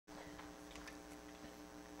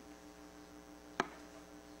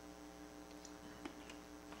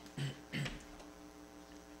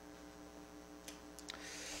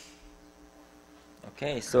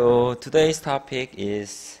Okay, so today's topic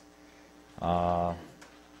is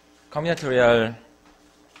combinatorial.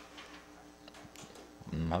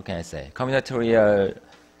 How can I say? Combinatorial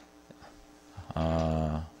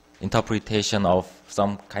interpretation of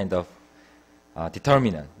some kind of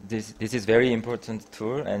determinant. This is very important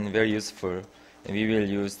tool and very useful, and we will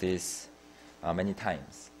use this many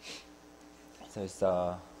times. So it's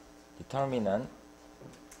a determinant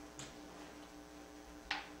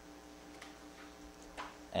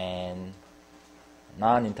and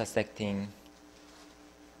non-intersecting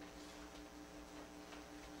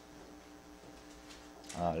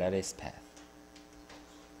lattice path.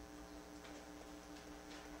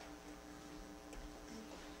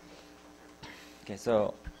 Okay,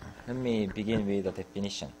 so let me begin with the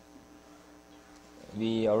definition.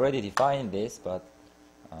 We already defined this, but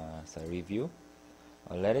so review.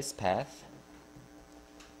 A lattice path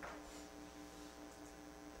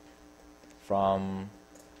from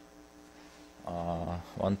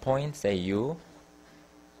one point, say U,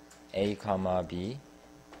 A comma B,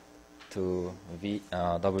 to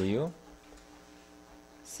W,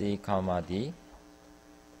 C comma D,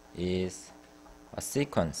 is a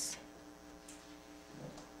sequence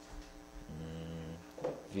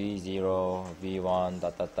V0, V1,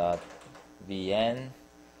 dot dot dot, Vn,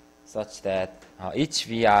 such that each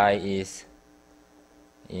Vi is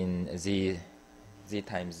in Z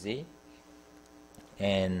times Z,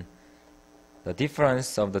 and the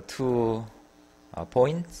difference of the two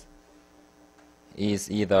points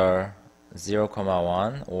is either 0,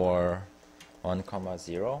 1 or 1,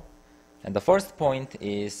 0, and the first point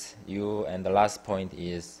is U and the last point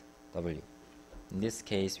is W. In this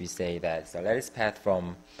case, we say that it's a lattice path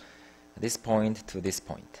from this point to this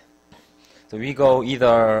point. So we go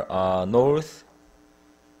either north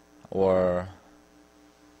or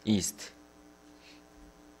east.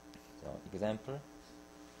 So example.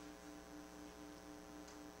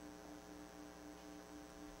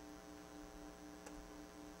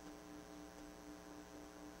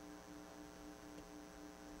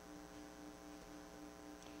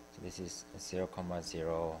 So this is 0,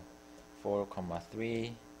 0, 4,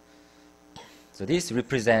 3. So this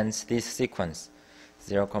represents this sequence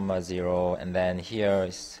 0, 0, and then here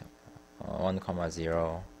is 1,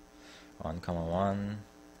 0, 1, 1,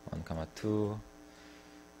 1, 2, 2,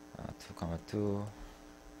 2,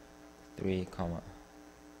 3,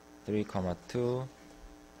 3, 2,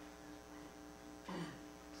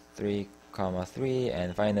 3, 3,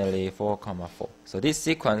 and finally 4, 4. So this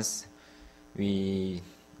sequence,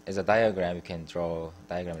 as a diagram, you can draw a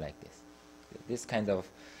diagram like this. This kind of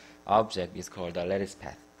object is called a lattice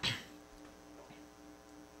path.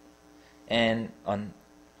 And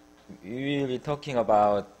we will be talking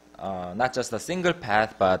about not just a single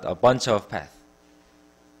path, but a bunch of paths.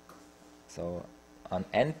 So an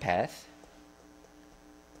n path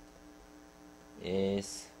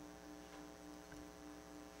is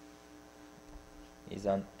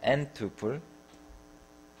an n tuple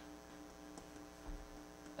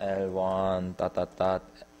L1 dot dot dot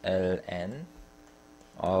Ln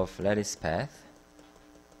of lattice path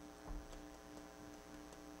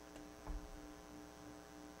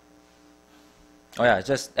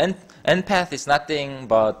just n path is nothing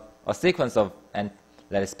but a sequence of n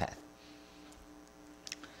lattice path.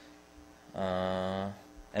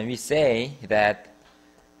 And we say that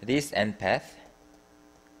this n path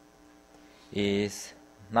is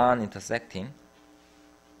non-intersecting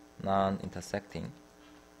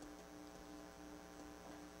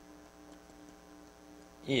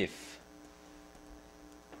if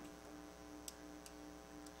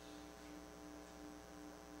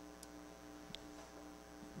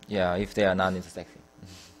they are non-intersecting.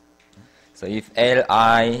 So if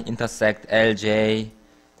Li intersect Lj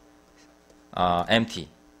empty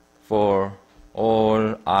for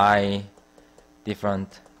all I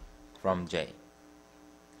different from J.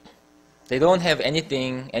 They don't have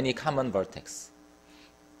any common vertex.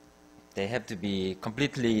 They have to be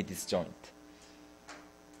completely disjoint.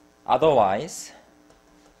 Otherwise,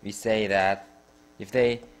 we say that if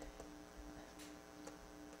they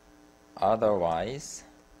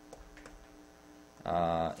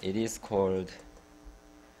it is called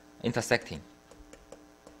intersecting.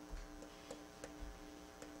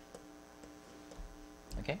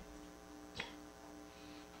 Okay?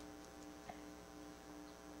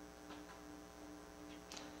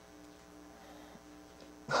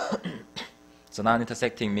 So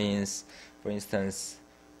non-intersecting means, for instance,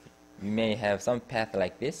 we may have some path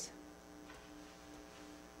like this.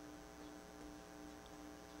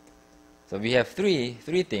 So we have three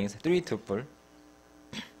tuple.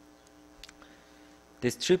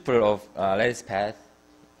 This triple of lattice path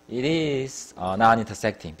it is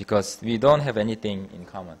non-intersecting because we don't have anything in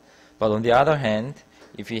common. But on the other hand,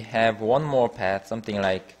 if we have one more path, something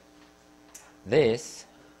like this,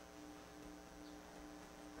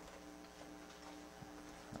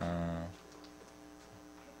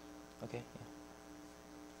 okay.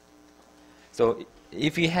 So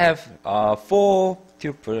if we have 4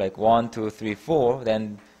 tuples, like 1, 2, 3, 4,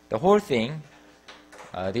 then the whole thing,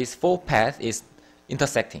 this 4 path is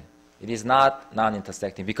intersecting. It is not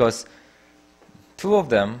non-intersecting because 2 of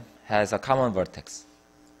them has a common vertex.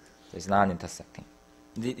 It's non-intersecting.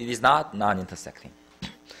 It is not non-intersecting.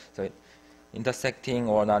 So intersecting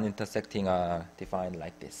or non-intersecting are defined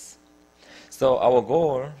like this. So our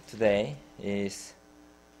goal today is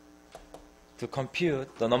to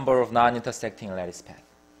compute the number of non-intersecting lattice paths.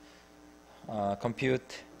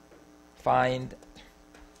 Find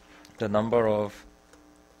the number of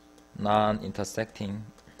non-intersecting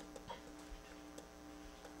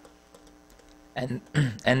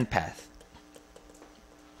end path,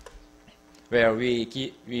 where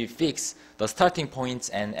we fix the starting points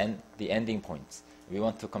and the ending points. We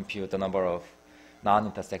want to compute the number of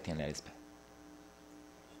non-intersecting lattice paths.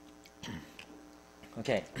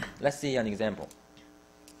 Okay, let's see an example.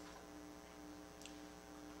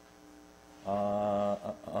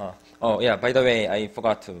 Oh yeah, by the way, I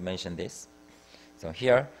forgot to mention this. So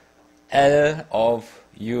here, L of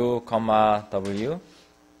U, W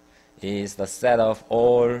is the set of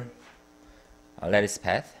all lattice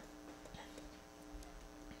paths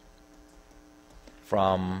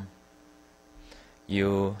from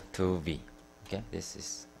U to V. Okay, this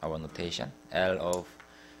is our notation. L of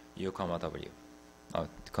U, W.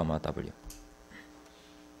 W.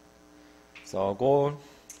 So goal,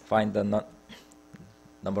 find the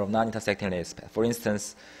number of non-intersecting lattice paths. For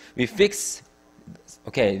instance, we fix,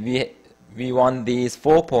 okay, we want these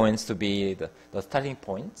 4 points to be the starting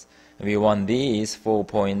points. We want these 4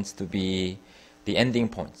 points to be the ending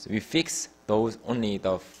points. We fix those only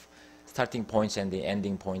the starting points and the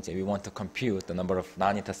ending points, and we want to compute the number of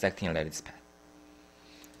non-intersecting lattice paths.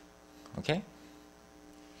 Okay?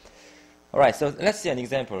 All right, so let's see an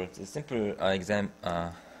example. It's a simple n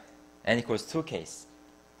equals 2 case.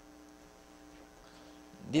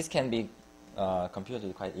 This can be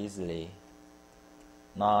computed quite easily.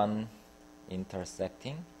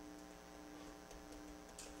 Non-intersecting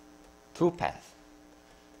 2 paths.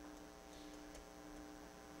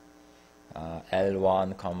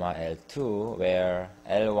 L1, L2, where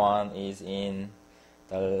L1 is in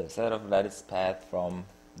the set of lattice path from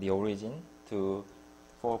the origin to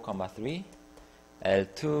 4, 3.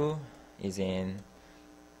 L2 is in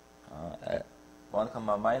 1,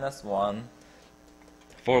 minus 1,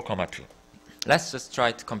 4, 2. Let's just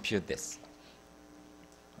try to compute this.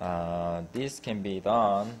 This can be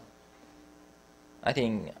done. I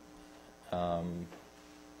think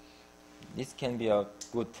this can be a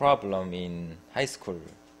good problem in high school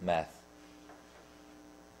math.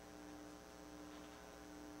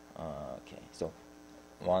 Okay, so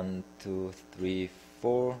 1, 2, 3,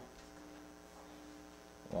 4.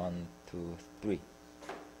 1, 2, 3.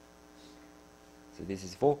 So this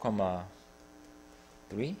is 4,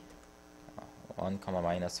 3. 1,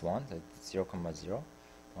 minus 1. So 0, 0.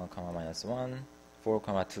 1, minus 1.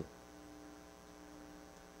 4, 2.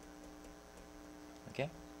 Okay.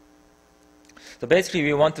 So basically,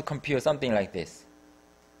 we want to compute something like this.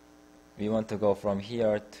 We want to go from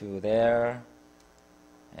here to there,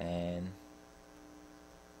 and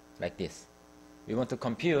like this. We want to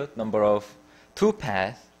compute number of 2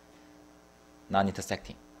 paths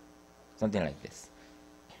non-intersecting, something like this.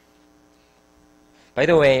 By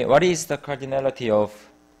the way, what is the cardinality of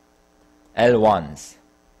L1s?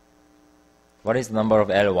 What is the number of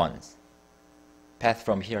L1s? Path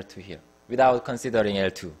from here to here, without considering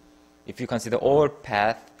L2. If you consider all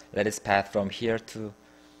lattice path from here to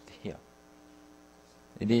here,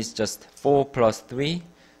 it is just 4 plus 3,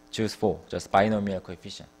 choose 4, just binomial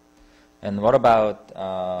coefficient. And what about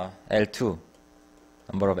L2?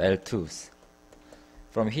 Number of L2s.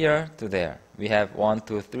 From here to there, we have 1,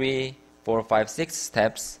 2, 3, 4, 5, 6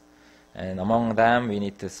 steps, and among them we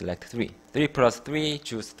need to select 3. 3 plus 3,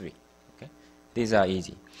 choose 3. Okay? These are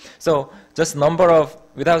easy. So just number of,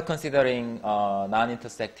 without considering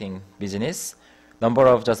non-intersecting business, number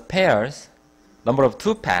of just pairs, number of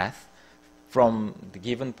 2 paths from the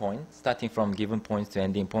given point, starting from given points to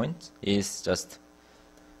ending points, is just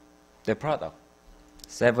the product.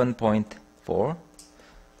 7.4,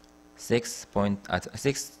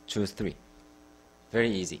 6, choose 3. Very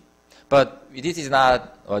easy. But this is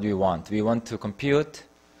not what we want. We want to compute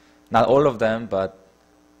not all of them, but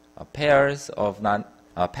pairs of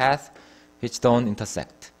paths which don't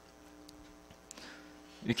intersect.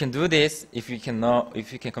 we can do this if we can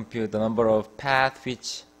compute the number of paths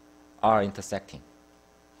which are intersecting.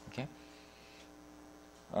 Okay.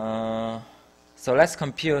 So let's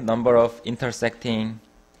compute number of intersecting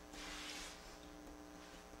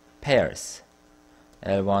pairs,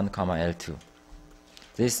 L1, L2.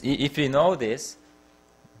 This, if we know this,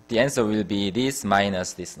 the answer will be this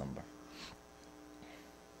minus this number.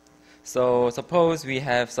 So suppose we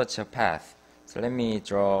have such a path. So let me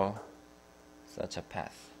draw such a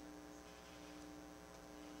path.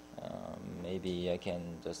 Maybe I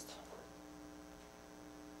can just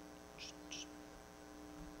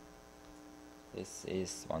this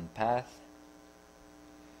is one path.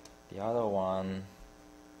 The other one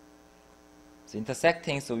is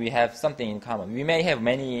intersecting, so we have something in common. We may have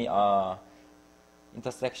many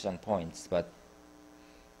intersection points, but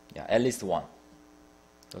yeah, at least one.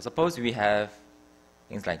 So suppose we have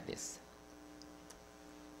things like this.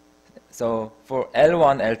 So for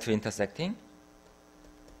L1, L2 intersecting,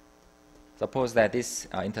 suppose that this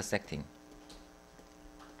are intersecting.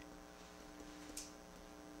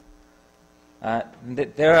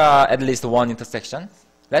 There are at least one intersection.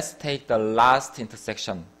 Let's take the last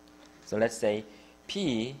intersection. So let's say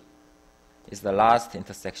P is the last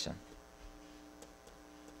intersection.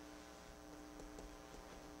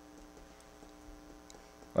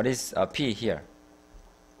 What is P here?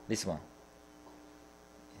 This one.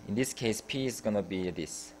 In this case, P is going to be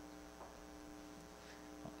this.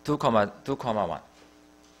 2, 1.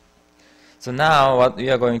 So now what we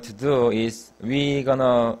are going to do is we're going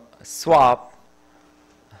to swap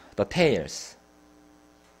the tails.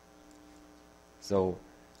 So,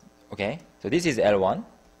 okay, so this is L1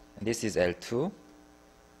 and this is L2.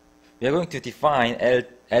 We are going to define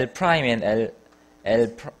L prime and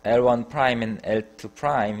L1 prime and L2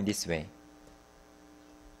 prime this way.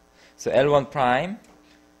 So L1 prime,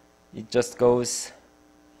 it just goes,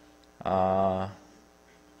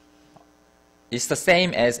 it's the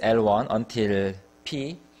same as L1 until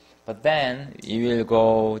P, but then you will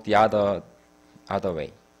go the other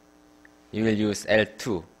way. You will use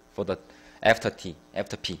L2 for the after P.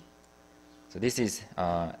 So this is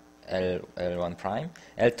L1 prime.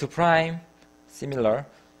 L2 prime, similar.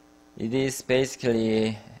 It is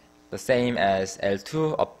basically the same as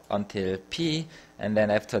L2 up until P, and then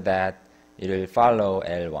after that it will follow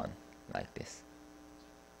L1 like this.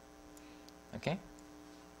 Okay?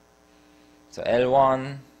 So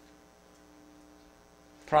L1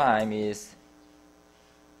 prime is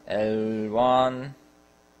L1.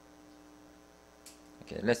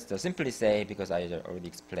 Okay, let's just simply say, because I already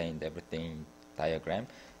explained everything diagram,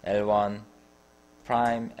 L1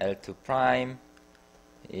 prime, L2 prime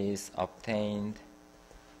is obtained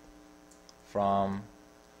from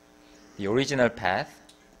the original path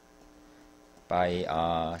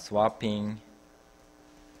by swapping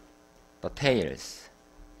the tails,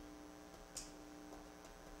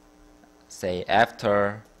 say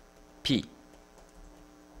after P,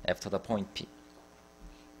 after the point P.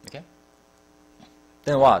 Okay?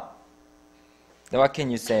 Then what? Then what can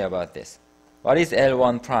you say about this? What is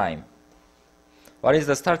L1 prime? What is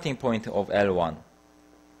the starting point of L1?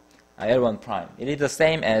 L1 prime. It is the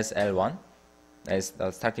same as L1, as the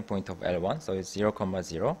starting point of L1, so it's 0,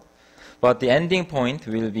 0. But the ending point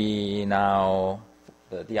will be now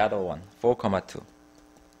the other one, 4, 2.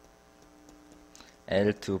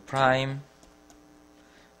 L2 prime,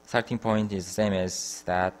 starting point is the same as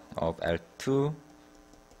that of L2,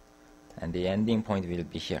 and the ending point will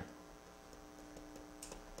be here.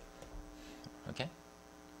 Okay?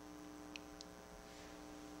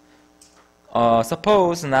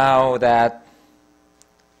 Suppose now that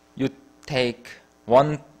you take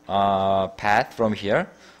one path from here,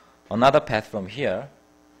 another path from here,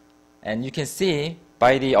 and you can see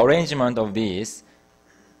by the arrangement of these,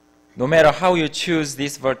 no matter how you choose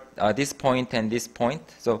this point and this point,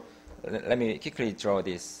 so let me quickly draw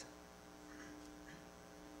this.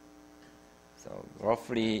 So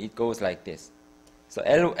roughly it goes like this. So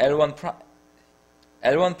L1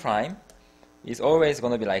 prime is always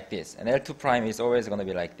going to be like this, and L2 prime is always going to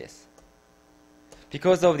be like this.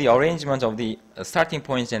 Because of the arrangement of the starting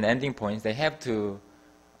points and ending points, they have to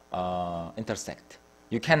intersect.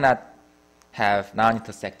 You cannot have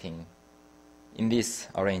non-intersecting in this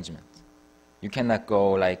arrangement. You cannot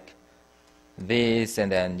go like this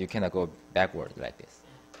and then you cannot go backward like this,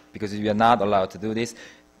 because we are not allowed to do this.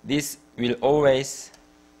 This will always,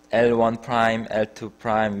 L1 prime, L2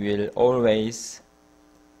 prime will always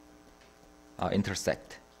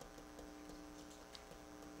intersect.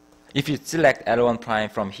 If you select L1 prime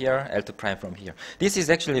from here, L2 prime from here. This is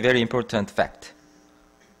actually a very important fact.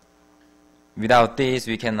 Without this,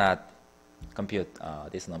 we cannot compute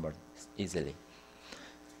this number easily.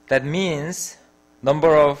 That means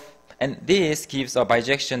number of, and this gives a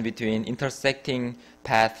bijection between intersecting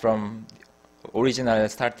path from original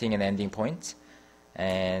starting and ending points,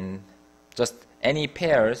 and just any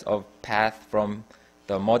pairs of path from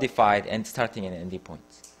the modified and starting and ending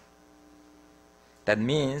points. That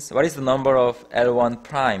means, what is the number of L1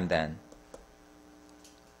 prime then?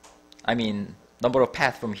 I mean, number of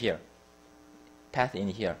path from here, path in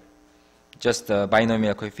here. Just the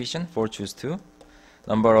binomial coefficient, 4 choose 2.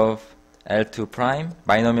 Number of L2 prime,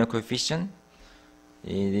 binomial coefficient,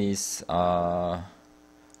 it is 4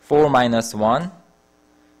 minus 1,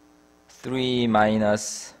 3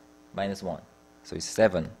 minus 1. So it's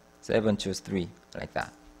 7. 7 choose 3, like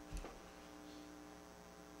that.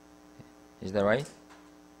 Is that right?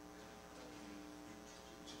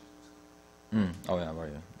 Oh yeah,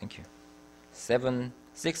 right. Thank you.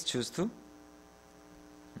 6 choose 2.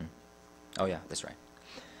 Oh yeah, that's right.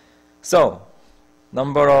 So,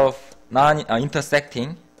 number of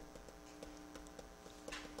non-intersecting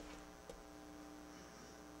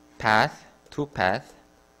path, 2 path,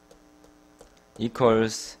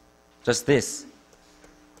 equals just this.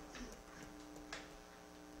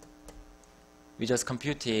 We just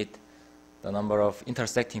computed the number of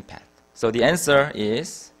intersecting path. So the answer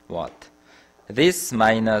is what? This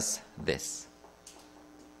minus this.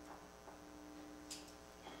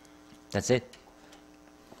 That's it.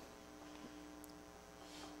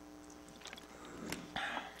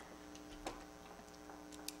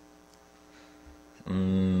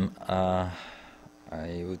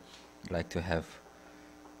 I would like to have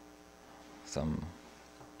some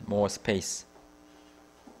more space.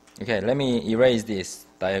 Okay, let me erase this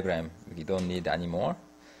diagram. We don't need anymore.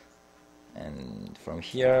 And from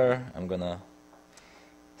here, I'm gonna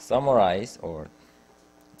summarize, or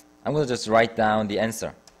I'm gonna just write down the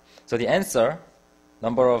answer. So the answer,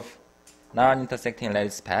 number of non-intersecting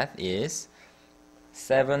lattice path is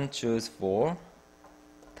 7 choose 4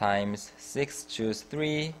 times 6 choose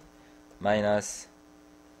 3 minus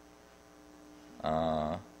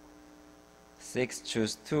 6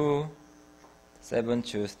 choose 2, 7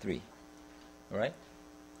 choose 3. All right?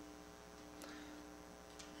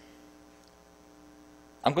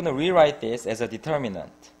 I'm going to rewrite this as a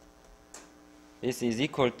determinant. This is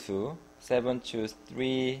equal to 7 choose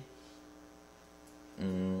 3.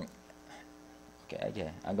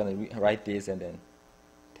 Okay, I'm going to write this and then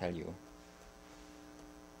tell you.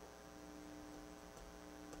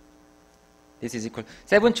 This is equal,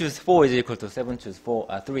 7 choose 4 is equal to 7 choose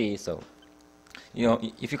 3. So, you know,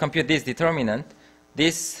 if you compute this determinant,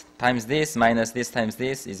 this times this minus this times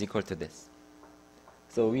this is equal to this.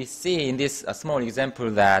 So we see in this small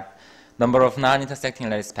example that number of non-intersecting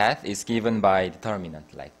lattice path is given by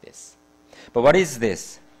determinant like this. But what is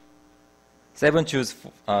this? 7 choose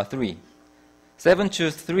 3. 7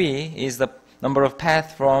 choose 3 is the number of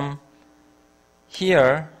path from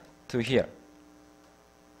here to here.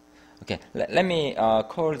 Okay, let me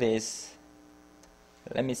call this,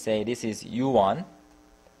 let me say this is U1,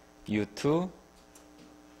 U2,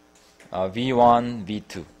 V1,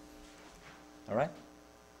 V2. All right?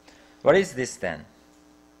 What is this then?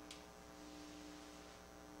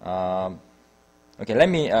 Okay, let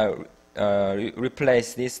me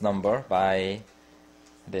replace this number by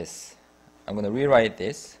this. I'm going to rewrite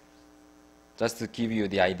this just to give you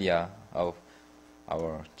the idea of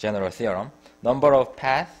our general theorem. Number of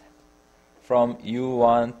path from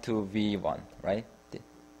U1 to V1, right?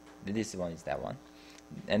 This one is that one.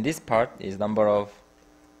 And this part is number of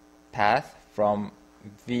path from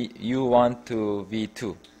U1 to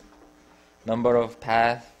V2. Number of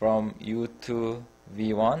path from U2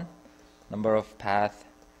 V1, number of path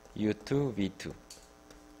U2 V2.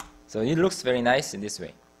 So it looks very nice in this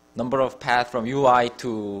way. Number of path from UI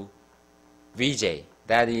to Vj,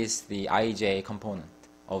 that is the ij component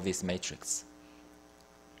of this matrix.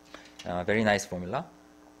 Very nice formula.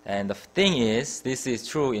 And the thing is, this is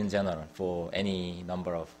true in general for any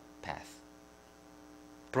number of paths,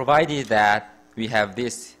 provided that we have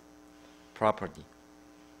this property.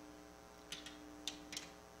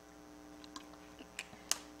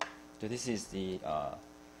 So this is the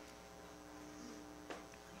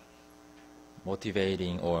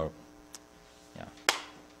motivating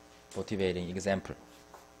example.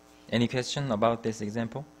 Any question about this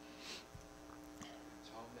example?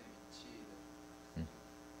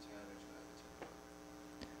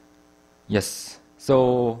 Yes.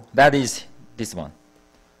 So that is this one.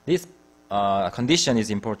 This condition is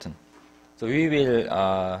important. So we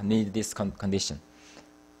will need this condition.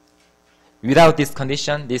 Without this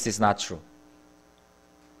condition, this is not true.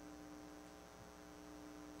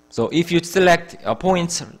 So if you select a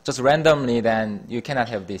point just randomly, then you cannot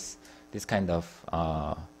have this kind of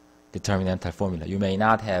determinantal formula. You may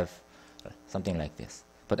not have something like this.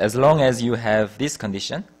 But as long as you have this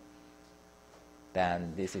condition,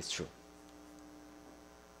 then this is true.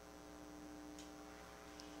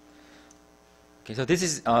 Okay, so this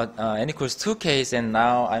is n equals 2 case, and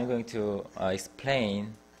now I'm going to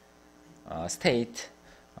explain, state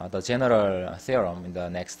the general theorem in the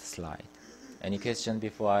next slide. Any question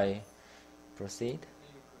before I proceed?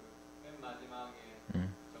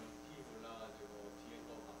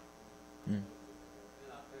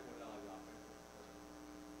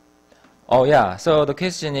 Oh yeah, so the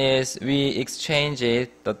question is, we exchange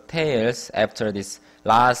the tails after this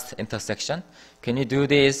last intersection. Can you do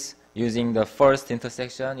this using the first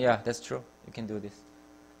intersection? Yeah, that's true. You can do this.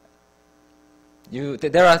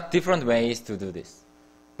 There are different ways to do this,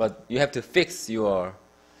 but you have to fix your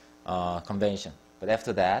convention. But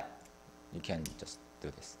after that, you can just do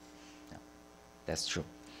this. Yeah, that's true.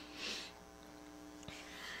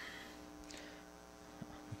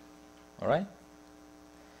 All right?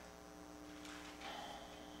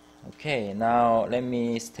 Okay, now let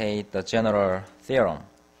me state the general theorem.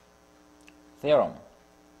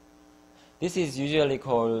 This is usually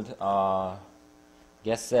called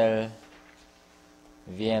Gessel,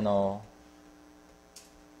 Viennot,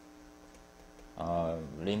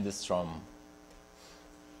 Lindstrom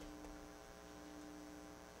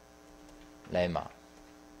lemma.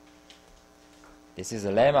 This is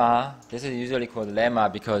a lemma. This is usually called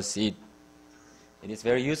lemma because it is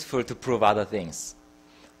very useful to prove other things.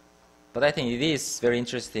 But I think it is very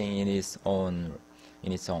interesting in its own.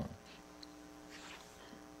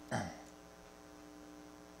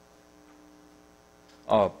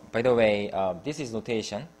 Oh, by the way, this is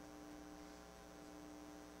notation.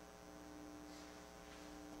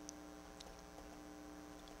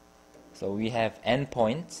 So we have n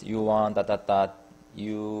points, u1 dot dot dot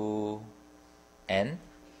un,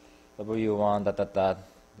 w1 dot dot dot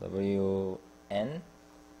wn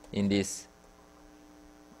in this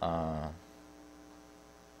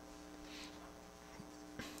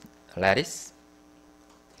lattice.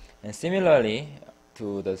 And similarly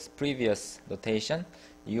to the previous notation,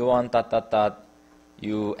 u1 dot dot dot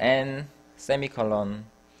un semicolon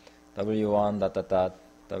w1 dot dot dot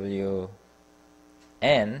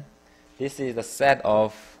wn. This is the set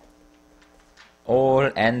of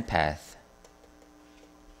all n paths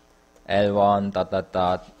L1 dot dot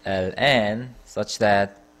dot Ln such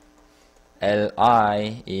that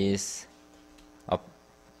Li is a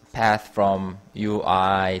path from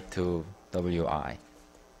Ui to Wi.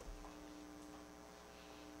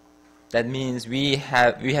 That means we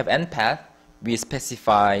have n paths. We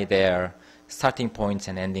specify their starting points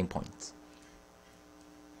and ending points.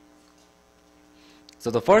 So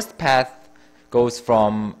the first path goes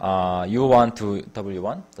from U1 to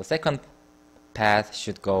W1. The second path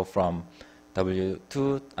should go from U2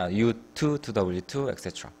 to W2,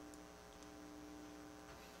 etc.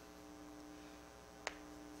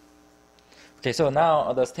 Okay, so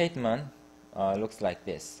now the statement looks like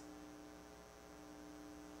this.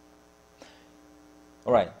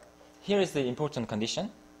 All right, here is the important condition.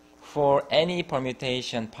 For any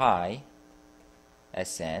permutation pi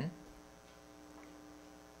Sn,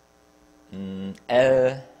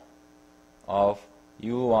 L of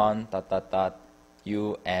U1 dot dot dot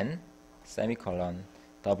UN semicolon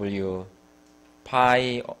W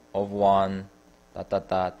pi of 1 dot dot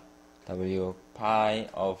dot W pi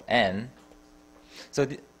of n. So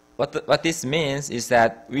what this means is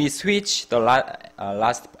that we switch the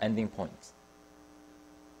last ending points.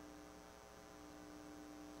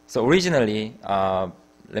 So originally,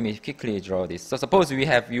 let me quickly draw this. So suppose we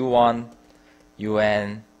have U1,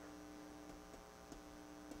 UN,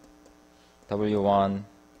 W1,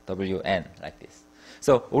 Wn, like this.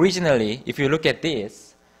 So originally, if you look at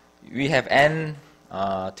this, we have n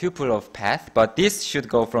tuple of path, but this should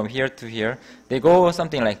go from here to here. They go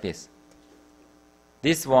something like this.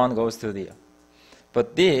 This one goes to there.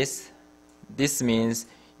 But this means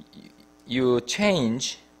you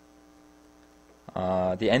change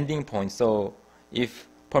the ending point. So if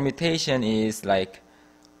permutation is like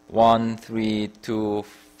 1, 3, 2,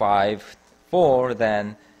 5, 4,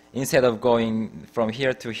 then instead of going from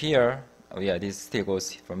here to here, oh yeah, this still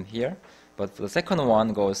goes from here, but the second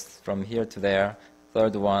one goes from here to there,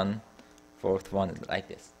 third one, fourth one, like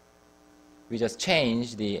this. We just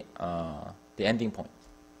change the ending point,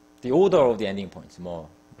 the order of the ending points more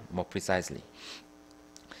precisely.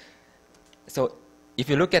 So if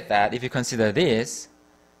you look at that, if you consider this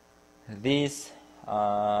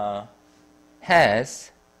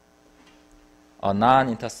has a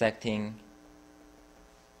non-intersecting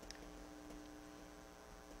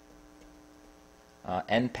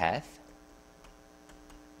n path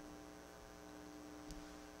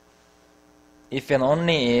if and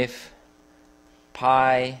only if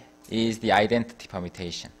pi is the identity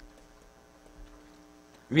permutation.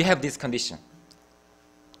 We have this condition.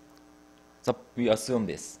 So we assume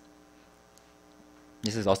this.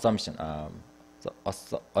 This is assumption.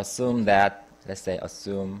 Assume that, let's say,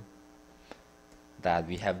 assume that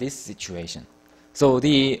we have this situation. So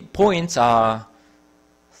the points are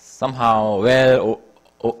somehow well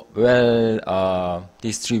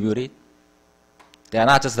distributed. They are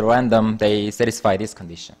not just random. They satisfy this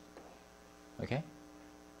condition. Okay.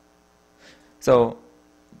 So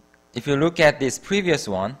if you look at this previous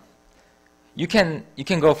one, you can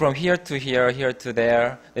go from here to here, here to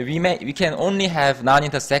there. We can only have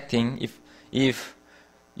non-intersecting if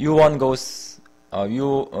u1 goes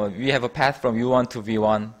we have a path from u1 to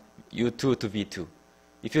v1, u2 to v2.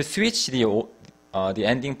 If you switch the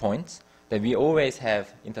ending points, then we always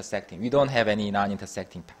have intersecting. We don't have any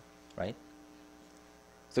non-intersecting path, right?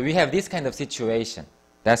 So we have this kind of situation.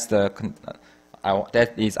 That's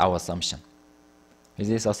that is our assumption. Is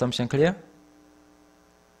this assumption clear?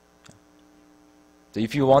 So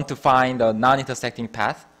if you want to find a non-intersecting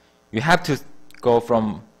path, you have to go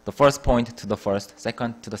from the first point to the first,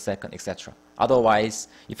 second to the second, etc. Otherwise,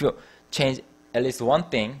 if you change at least one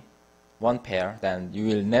thing, one pair, then you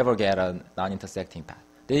will never get a non-intersecting path.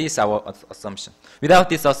 This is our assumption. Without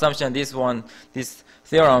this assumption, this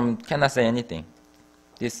theorem cannot say anything.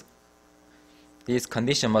 This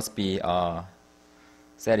condition must be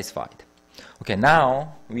satisfied. Okay,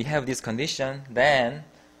 now we have this condition, then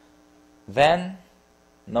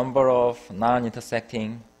number of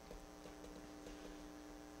non-intersecting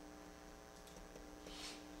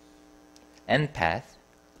n path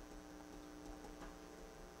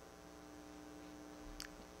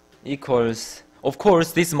equals, of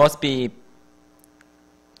course, this must be,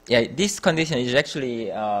 this condition is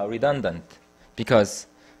actually redundant because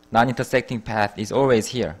non-intersecting path is always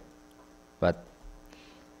here. But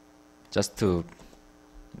just to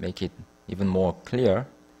make it even more clear,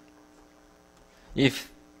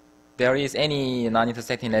 if there is any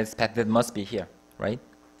non-intersecting lattice path, that must be here, right?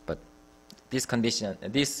 But this condition,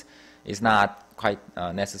 this is not quite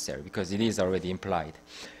necessary because it is already implied.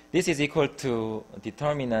 This is equal to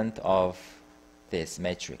determinant of this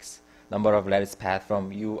matrix, number of lattice path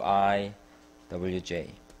from ui, wj,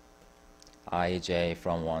 ij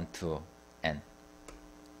from 1 to n.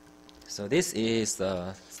 So this is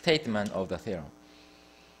the statement of the theorem.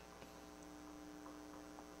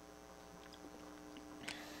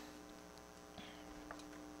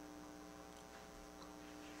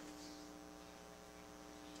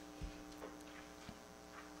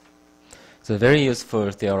 It's a very useful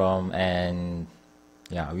theorem, and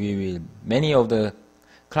many of the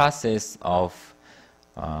classes of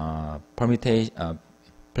permutation,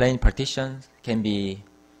 plane partitions can be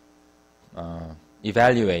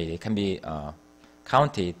evaluated, can be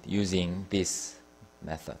counted using this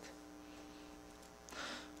method.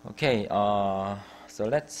 Okay, so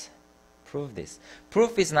let's prove this.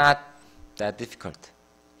 Proof is not that difficult.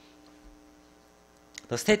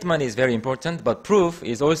 The statement is very important, but proof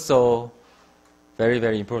is also very,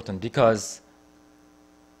 very important because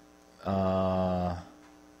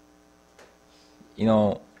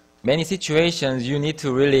many situations you need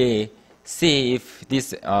to really see if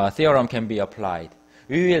this theorem can be applied.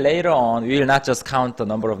 We will later on, we will not just count the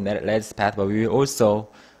number of lattice paths, but we will also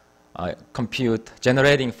compute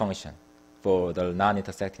generating function for the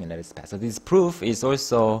non-intersecting lattice path. So this proof is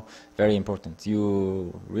also very important.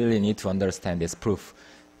 You really need to understand this proof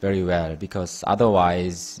very well because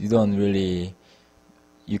otherwise you don't really,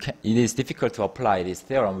 it is difficult to apply this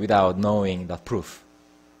theorem without knowing the proof.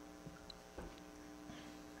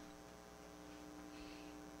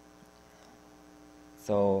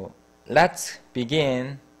 So let's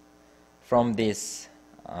begin from this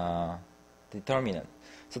determinant.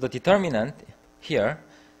 So the determinant here,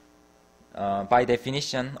 by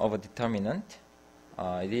definition of a determinant,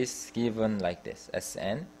 it is given like this,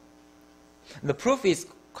 Sn. The proof is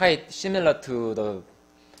quite similar to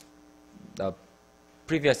the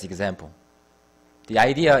previous example. The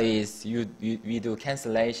idea is we do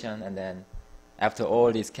cancellation, and then after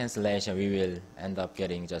all this cancellation, we will end up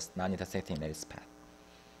getting just non-intersecting lattice path.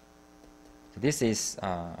 So this is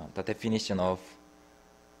the definition of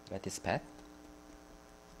lattice path.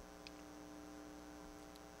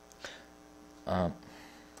 The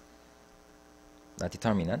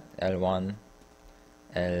determinant L1,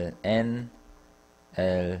 Ln,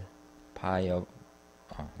 L pi of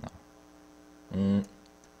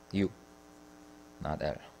U, not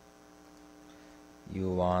L.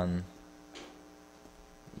 U1,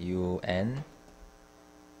 UN,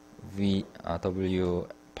 V, W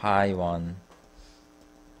pi 1,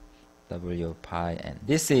 W pi n.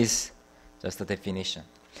 This is just a definition.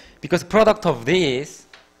 Because product of this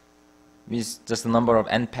is just the number of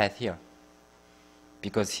n path here.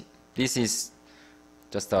 Because this is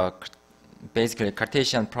just a basically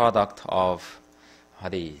Cartesian product of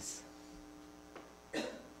these.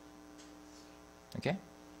 Okay?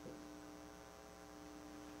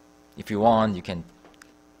 If you want, you can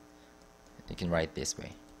write this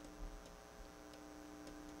way.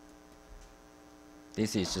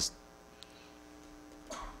 This is just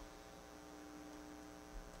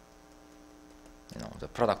the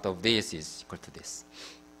product of this is equal to this.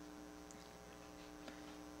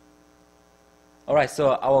 All right,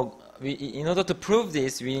 so in order to prove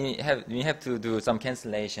this, we have to do some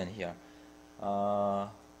cancellation here.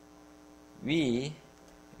 We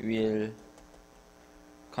will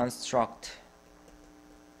construct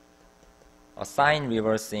a sign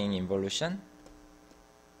reversing involution.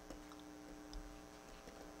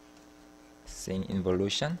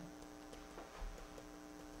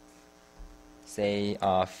 Say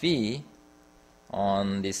phi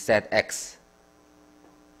on this set X,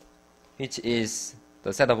 which is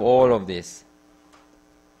the set of all of this.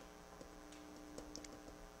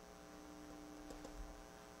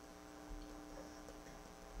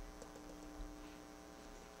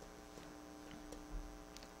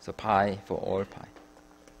 So pi for all pi.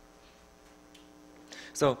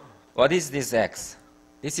 So what is this X?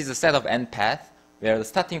 This is a set of n paths where the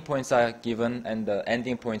starting points are given and the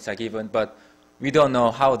ending points are given, but we don't know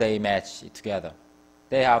how they match together.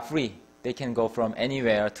 They are free. They can go from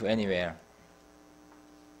anywhere to anywhere.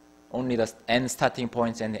 Only the n starting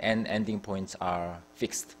points and the n ending points are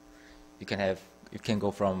fixed. You can go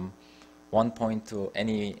from one point to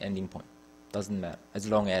any ending point. Doesn't matter, as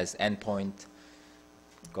long as n point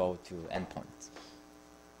go to n points.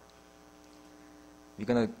 We're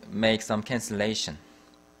going to make some cancellation.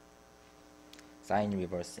 Sign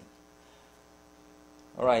reversing.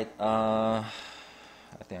 All right, I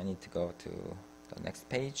think I need to go to the next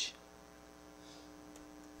page.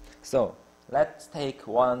 So let's take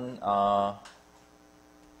one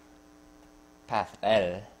path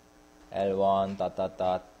L, L1 dot dot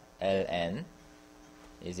dot Ln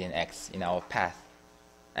is in X in our path,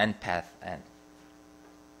 n path n.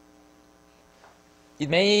 It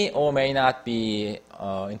may or may not be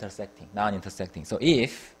intersecting, non-intersecting. So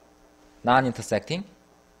if non-intersecting,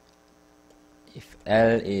 if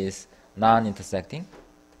L is non-intersecting,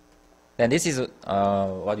 then this is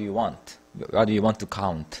what we want. What do you want to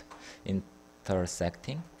count?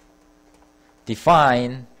 Intersecting.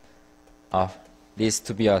 Define this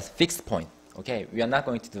to be a fixed point. Okay, we are not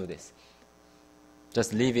going to do this.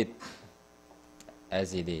 Just leave it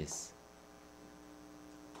as it is.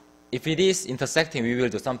 If it is intersecting, we will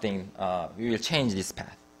do something. We will change this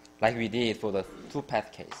path, like we did for the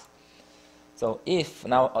two-path case. So if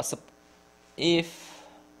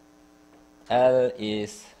L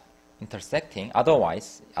is intersecting,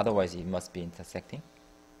 otherwise it must be intersecting,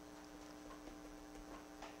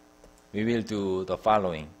 we will do the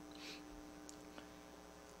following.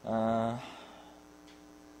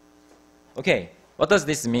 Okay, what does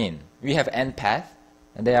this mean? We have n paths,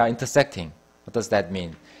 and they are intersecting. What does that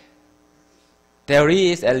mean? There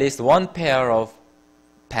is at least one pair of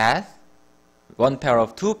paths, one pair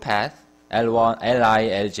of two paths, L1, Li,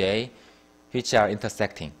 Lj, which are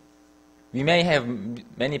intersecting. We may have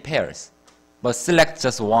many pairs, but select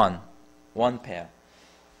just one pair.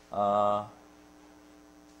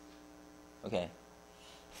 Okay,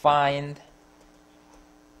 find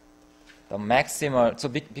the maximal. So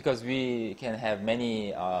because we can have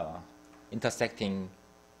many intersecting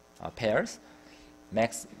pairs,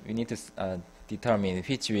 we need to determine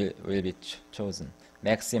which will be chosen.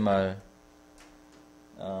 Maximal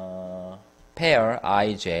pair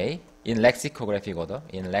ij in lexicographic order,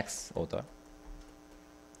 in lex order,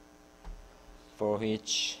 for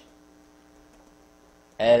which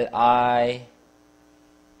Li,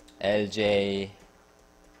 Lj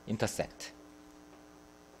intersect.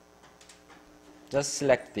 Just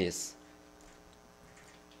select this.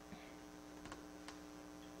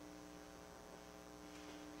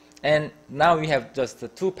 And now we have just the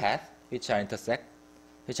two paths which are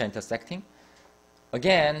intersecting.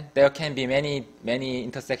 Again, there can be many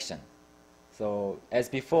intersections. So as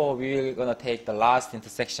before, we're going to take the last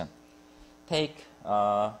intersection.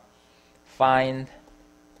 Find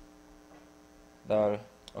the,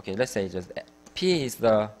 okay, let's say just P is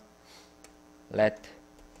the, let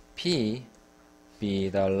P be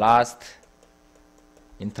the last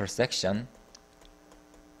intersection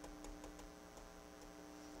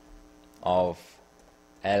of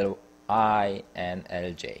Li and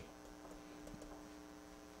Lj.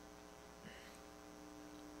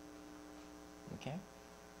 Okay.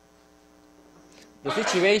 The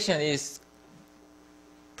situation is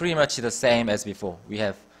pretty much the same as before. We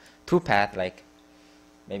have two paths, like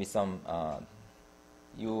maybe some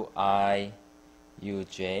Ui,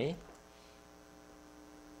 Uj,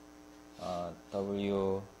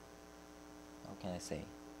 W, how can I say?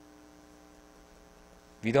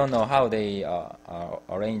 We don't know how they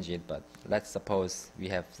arrange it, but let's suppose we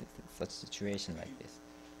have such situation like this.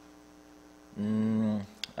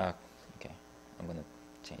 Okay, I'm going to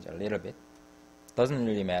change a little bit. Doesn't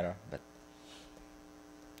really matter, but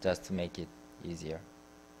just to make it easier,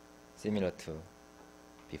 similar to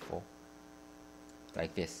before,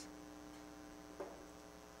 like this.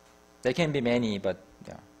 There can be many, but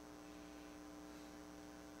yeah.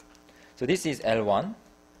 So this is L1,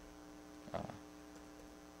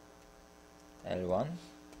 L1,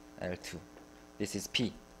 L2. This is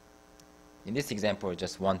P. In this example,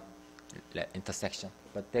 just one intersection,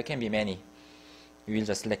 but there can be many. We will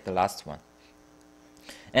just select the last one.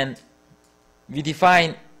 And we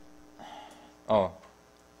define, oh,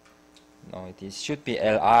 no, it is, should be Li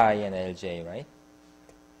and Lj, right?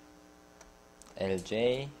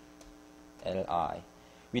 Lj, Li.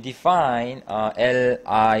 We define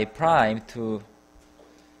Li prime to,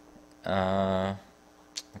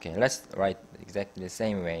 okay, let's write exactly the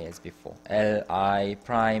same way as before. Li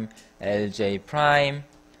prime, Lj prime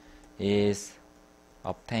is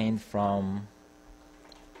obtained from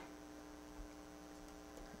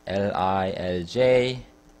Li, Lj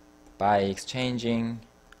by exchanging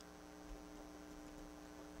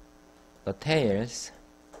the tails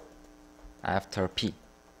after P.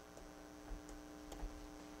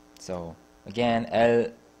 So again,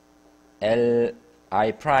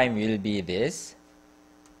 Li prime will be this,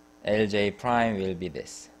 Lj prime will be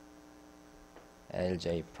this,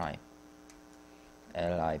 Lj prime,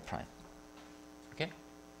 Li prime. Okay?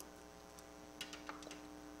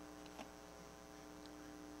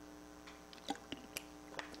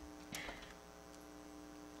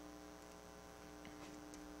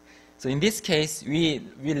 So in this case, we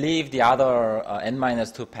leave the other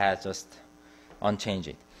n-2 paths just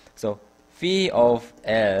unchanged. So phi of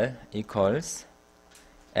L equals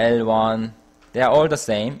L1, they are all the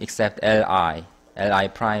same except Li. Li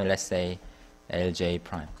prime, let's say Lj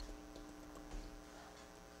prime.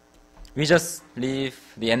 We just leave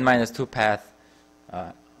the n-2 path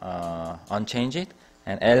unchanged,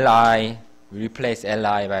 and Li, we replace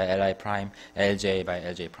Li by Li prime, Lj by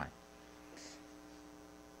Lj prime.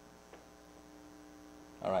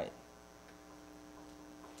 All right.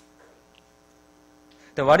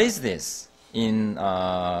 Then what is this in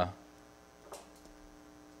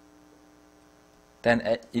then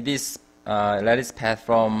it is lattice path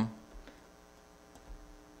from,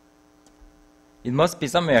 it must be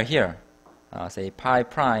somewhere here, say pi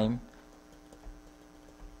prime,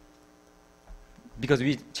 because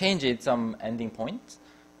we change it some ending point,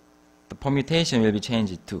 the permutation will be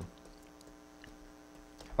changed too.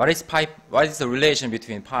 What is pi? What is the relation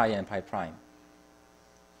between pi and pi prime?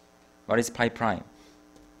 What is pi prime?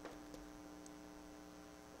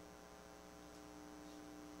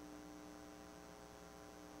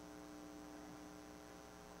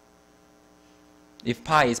 If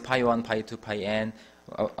pi is pi 1, pi 2, pi n,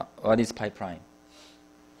 what is pi prime?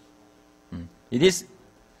 It is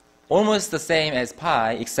almost the same as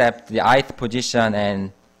pi, except the ith position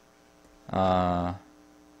and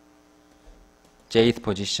jth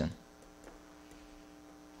position.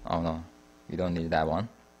 Oh no, we don't need that one.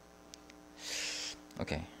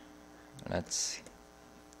 Okay, let's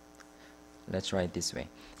write this way.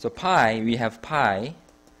 So pi, we have pi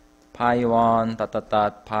 1 dot dot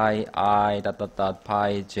dot pi I dot dot dot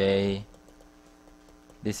pi j.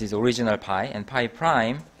 This is original pi, and pi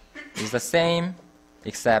prime is the same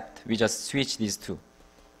except we just switch these two.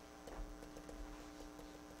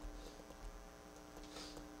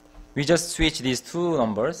 We just switch these two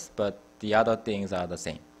numbers, but the other things are the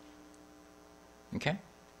same. Okay?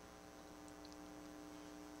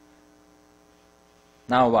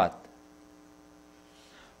 Now what?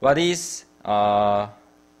 What is the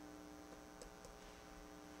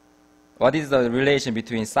relation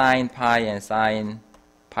between sine pi and sine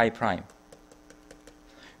pi prime?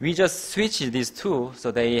 We just switch these two, so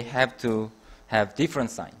they have to have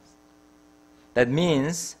different signs. That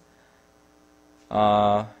means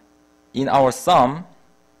in our sum,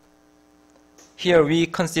 here we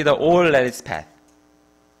consider all lattice path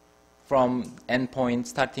from n points,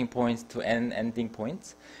 starting points to n ending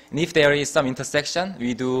points. And if there is some intersection,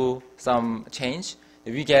 we do some change,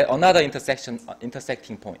 we get another intersecting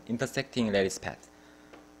lattice path.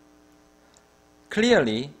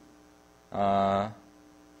 Clearly,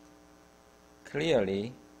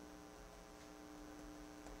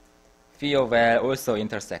 phi of L also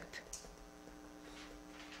intersect,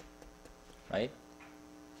 right?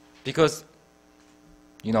 Because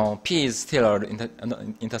P is still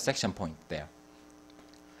an intersection point there.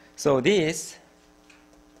 So these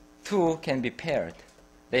two can be paired.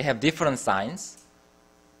 They have different signs,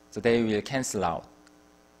 so they will cancel out.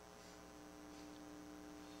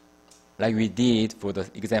 Like we did for the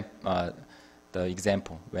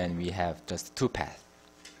example when we have just two paths.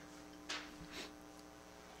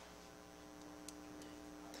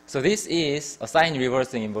 So this is a sign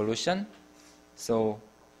reversing involution. So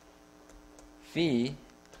phi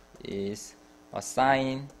is a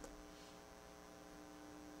sign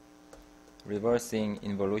reversing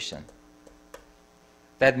involution.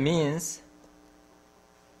 That means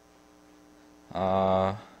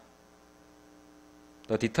the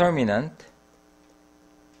determinant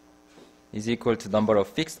is equal to number of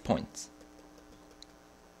fixed points.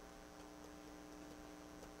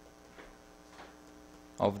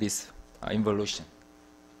 Of this involution.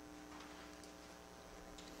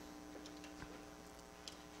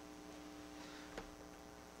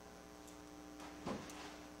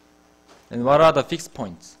 And what are the fixed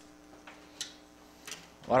points?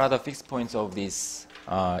 What are the fixed points of this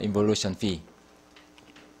involution phi?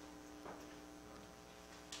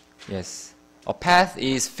 Yes, a path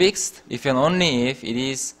is fixed if and only if it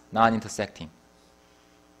is non-intersecting.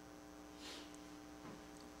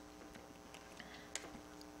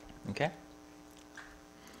 Okay?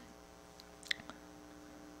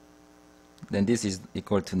 Then this is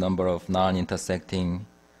equal to number of non-intersecting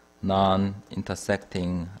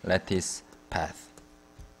lattice path.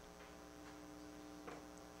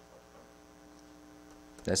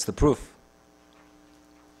 That's the proof.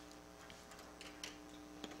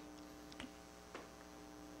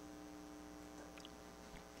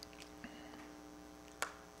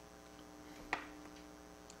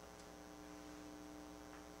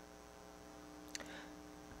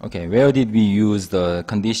 Okay, where did we use the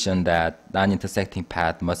condition that non-intersecting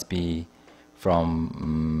path must be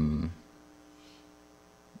from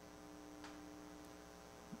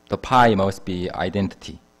the pi must be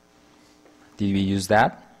identity? Did we use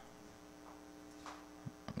that?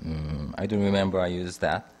 I don't remember I used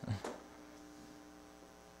that.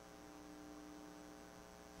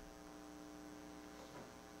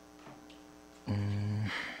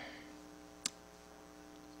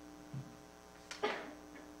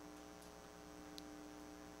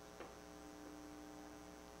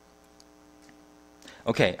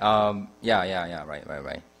 Okay, yeah,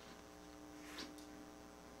 right.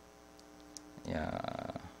 Yeah.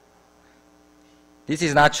 This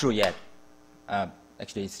is not true yet.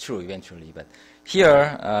 Actually, it's true eventually, but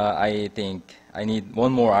here I think I need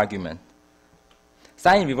one more argument.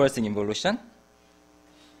 Sign reversing involution.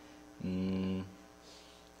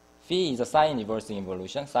 Phi is a sign reversing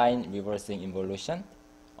involution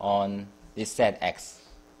on this set X,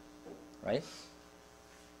 right?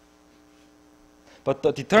 But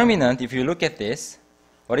the determinant, if you look at this,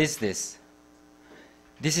 what is this?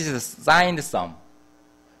 This is a signed sum.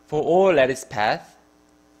 For all lattice path,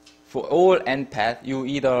 for all n path, you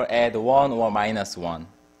either add 1 or minus 1,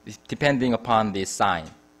 depending upon this sign,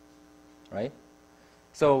 right?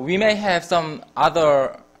 So we may have some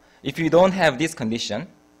other, if you don't have this condition,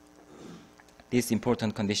 this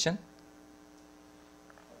important condition,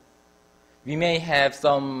 we may have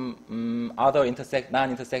some other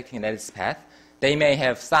non-intersecting lattice path. They may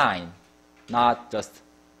have sign, not just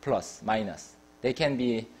plus, minus.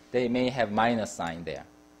 They may have minus sign there.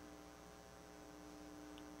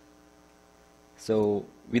 So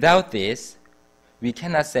without this, we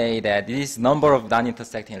cannot say that this is number of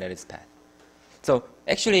non-intersecting lattice path. So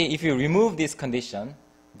actually, if you remove this condition,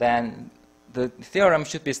 then the theorem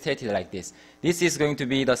should be stated like this. This is going to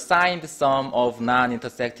be the signed sum of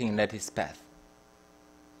non-intersecting lattice path.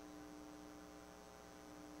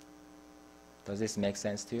 Does this make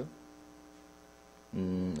sense to you?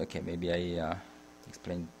 Okay, maybe I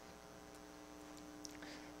explain.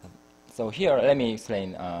 So here, let me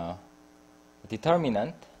explain.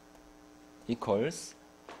 Determinant equals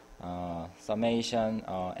summation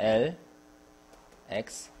L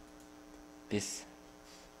x this,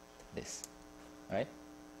 right?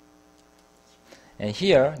 And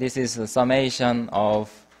here, this is the summation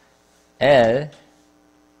of L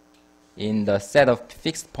in the set of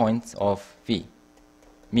fixed points of phi.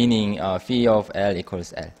 meaning phi of L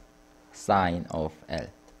equals L, sign of L.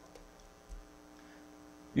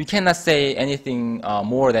 You cannot say anything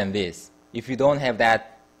more than this if you don't have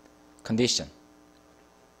that condition.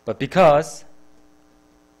 But because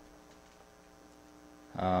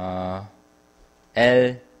L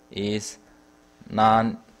is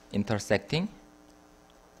non-intersecting,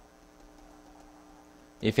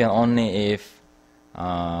 if and only if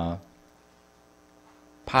pi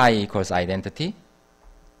equals identity,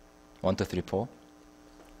 1, 2, 3, 4,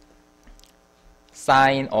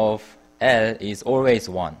 sign of L is always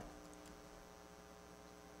 1.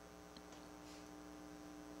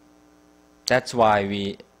 That's why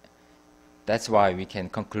we can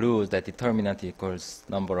conclude that determinant equals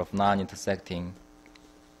number of non-intersecting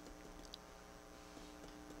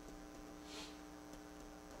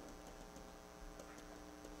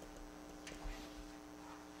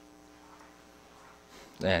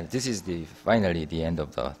this is finally the end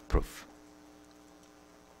of the proof.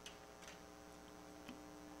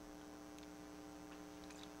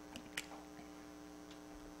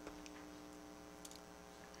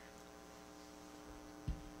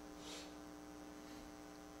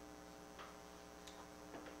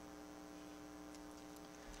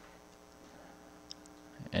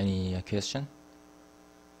 Any question?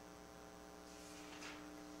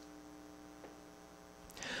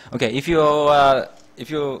 Okay, if you,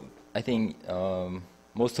 I think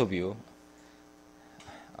most of you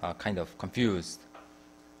are kind of confused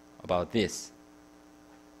about this.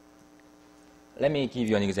 Let me give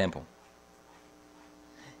you an example.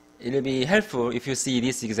 It will be helpful if you see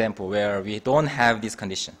this example where we don't have this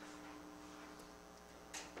condition.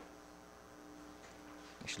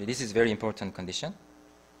 Actually, this is a very important condition.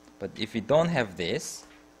 But if we don't have this,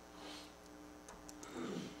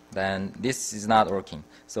 then this is not working.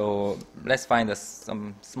 So let's find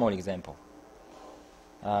some small example.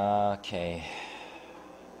 Okay.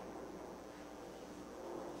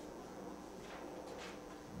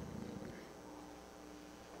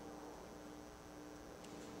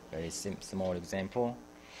 Very small example.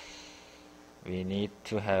 We need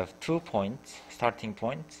to have 2 points, starting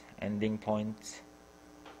point, ending point,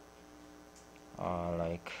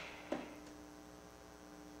 like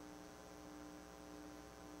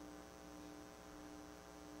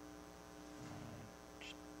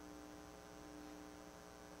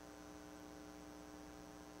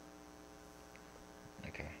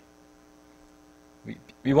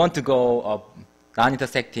we want to go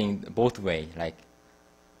non-intersecting both way, like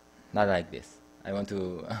not like this. I want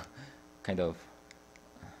to kind of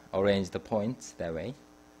arrange the points that way.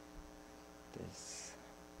 This.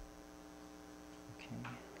 Okay,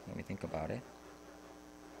 let me think about it.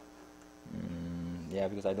 Yeah,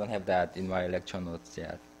 because I don't have that in my lecture notes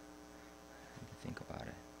yet. Let me think about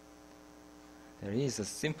it. There is a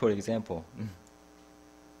simple example.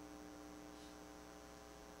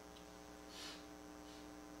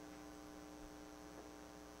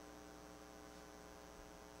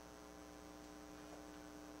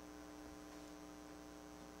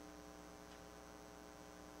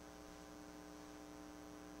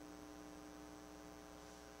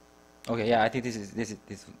 Okay, yeah, I think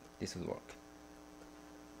this will work.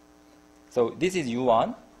 So this is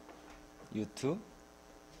U1, U2,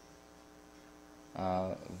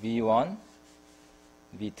 V1,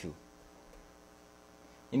 V2.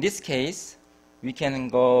 In this case, we can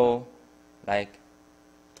go like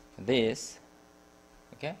this,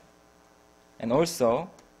 okay? And also,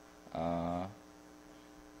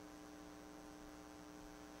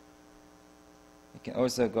 we can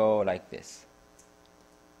also go like this.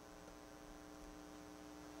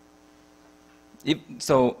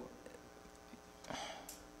 So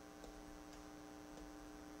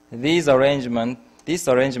this arrangement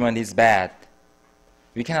is bad.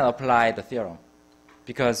 We cannot apply the theorem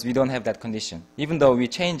because we don't have that condition. Even though we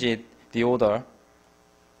change it, the order,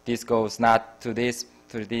 this goes not to this,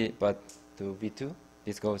 but to V2.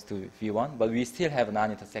 This goes to V1, but we still have a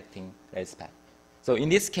non-intersecting else path. So in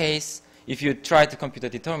this case, if you try to compute the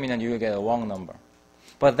determinant, you will get a wrong number.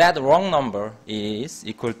 But that wrong number is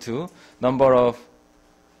equal to number of,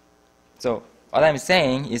 so what I'm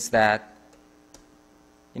saying is that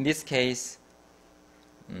in this case,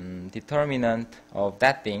 determinant of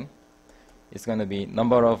that thing is going to be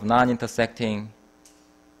number of non-intersecting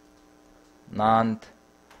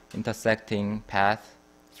path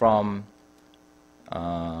from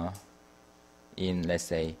in, let's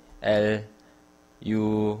say, L,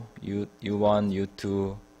 U1,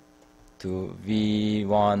 U2 to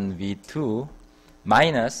V1, V2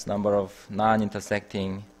 minus number of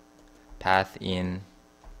non-intersecting path in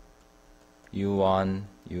U1,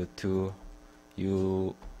 U2,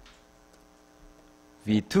 U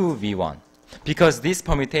V2, V1. Because this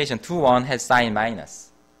permutation 2, 1 has sign minus.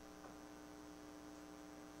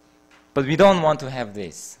 But we don't want to have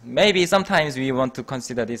this. Maybe sometimes we want to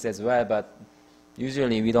consider this as well, but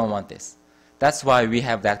usually we don't want this. That's why we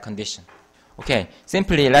have that condition. Okay,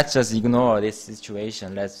 simply let's just ignore this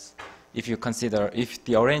situation. If you consider, if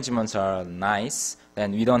the arrangements are nice,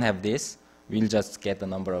 then we don't have this. We'll just get the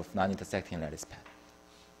number of non-intersecting lattice paths.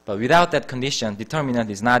 But without that condition, determinant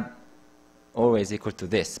is not always equal to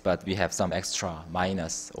this, but we have some extra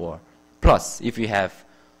minus or plus if we have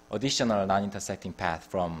additional non-intersecting path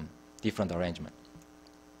from different arrangement.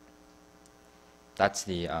 That's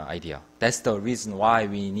the idea. That's the reason why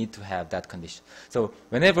we need to have that condition. So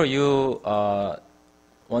whenever you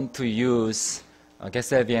want to use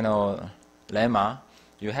Gessel-Viennot lemma,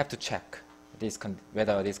 you have to check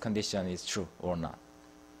whether this condition is true or not.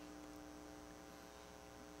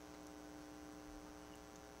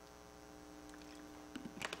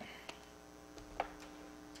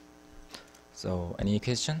 So any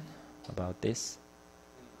question about this?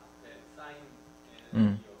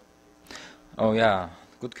 Oh yeah,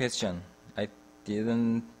 good question. I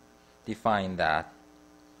didn't define that.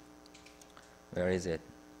 Where is it?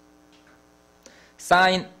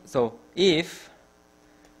 Sign, so if,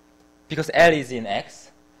 because L is in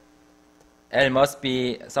X, L must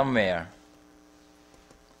be somewhere.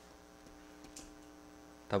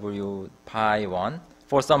 W pi 1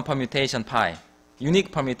 for some permutation pi,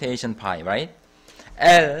 unique permutation pi, right?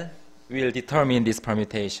 L will determine this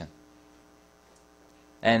permutation.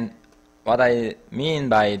 And what I mean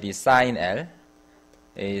by the sign L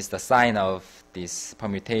is the sign of this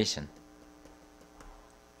permutation.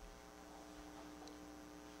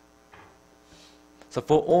 So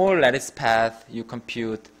for all lattice path, you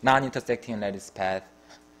compute non-intersecting lattice path,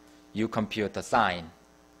 you compute the sign.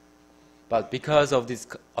 But because of this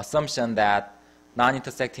assumption that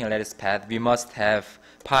non-intersecting lattice path, we must have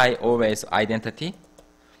pi always identity.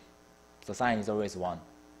 The sign is always 1.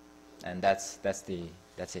 And that's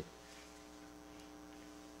it.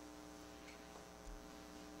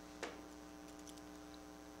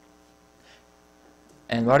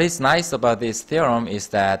 And what is nice about this theorem is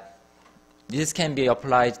that this can be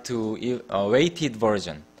applied to a weighted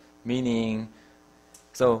version, meaning,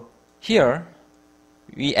 so here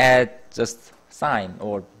we add just sign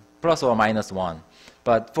or plus or minus 1.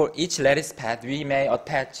 But for each lattice path, we may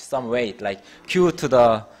attach some weight, like q to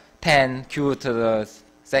the 10, q to the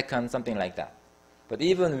second, something like that. But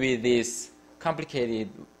even with this complicated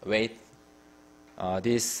weight,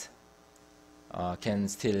 this can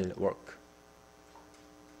still work.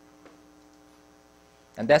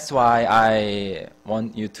 And that's why I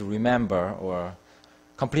want you to remember or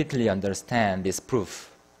completely understand this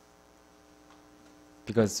proof.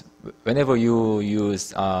 Because whenever you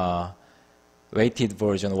use a weighted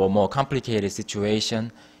version or more complicated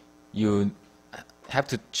situation, you have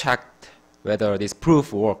to check whether this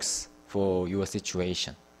proof works for your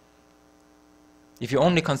situation. If you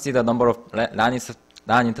only consider number of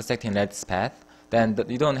non-intersecting lattice path, then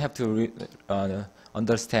you don't have to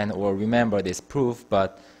understand or remember this proof,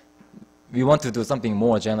 but we want to do something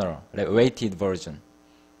more general, like weighted version.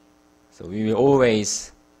 So we will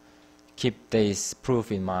always keep this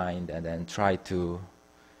proof in mind and then try to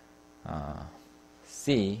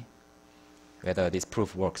see whether this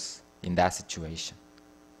proof works in that situation.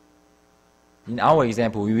 In our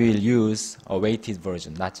example, we will use a weighted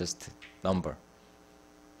version, not just number.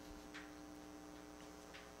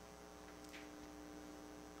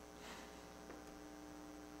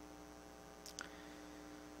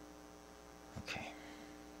 Okay.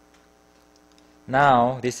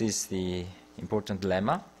 Now, this is the important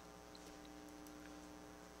lemma.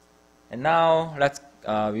 And now,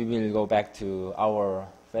 we will go back to our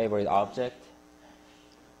favorite object,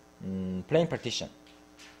 plane partition.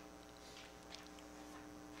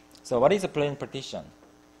 So what is a plane partition?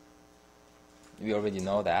 We already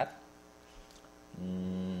know that.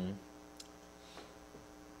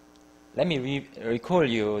 Let me recall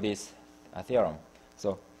you this theorem.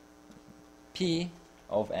 So P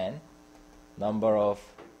of n, number of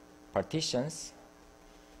partitions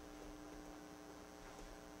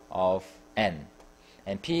of n.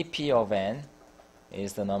 And P of n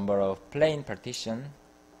is the number of plane partition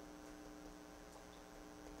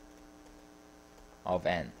of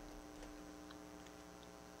n.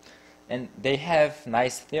 And they have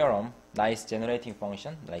nice theorem, nice generating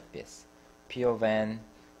function like this. P of n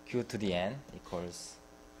q to the n equals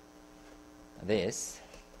this.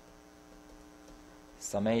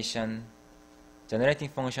 Summation generating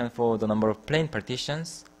function for the number of plane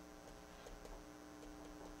partitions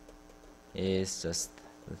is just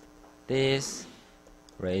this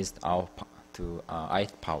raised to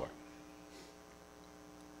ith power.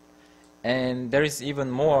 And there is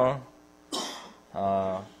even more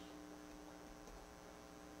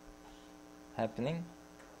happening.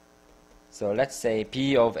 So let's say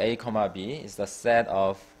P of A comma B is the set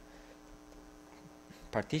of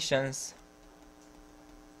partitions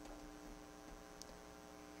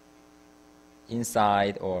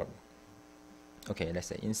inside, or okay, let's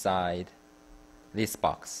say inside this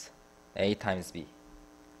box, A times B.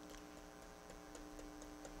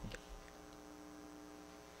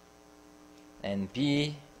 And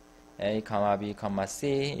B, A comma B comma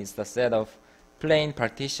C is the set of plain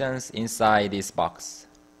partitions inside this box,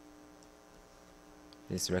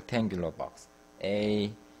 this rectangular box,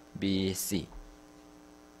 A, B, C.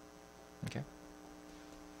 Okay.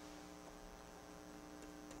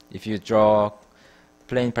 If you draw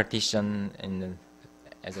plain partition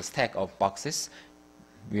as a stack of boxes,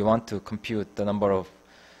 we want to compute the number of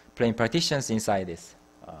plain partitions inside this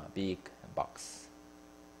big box.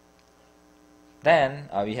 Then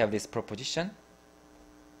we have this proposition,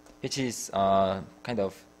 which is kind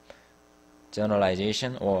of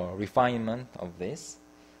generalization or refinement of this.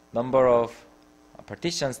 Number of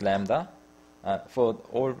partitions lambda for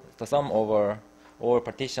all the sum over all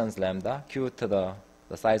partitions lambda q to the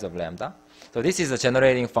size of lambda. So this is a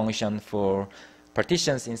generating function for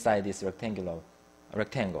partitions inside this rectangle.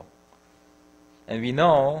 And we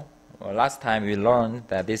know, last time we learned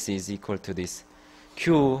that this is equal to this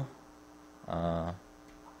q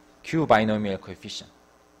binomial coefficient.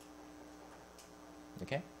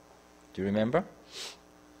 Okay? Do you remember?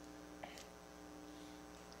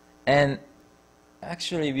 And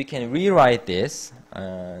actually we can rewrite this.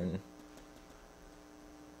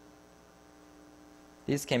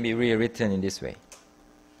 This can be rewritten in this way.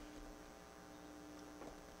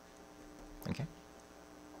 Okay?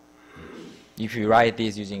 If you write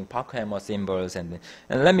this using Parkheimer symbols, and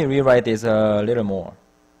let me rewrite this a little more.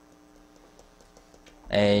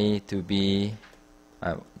 A to B,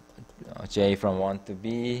 J from 1 to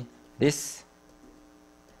B. This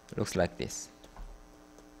looks like this.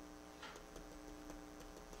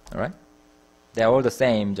 All right? They are all the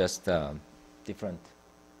same, just different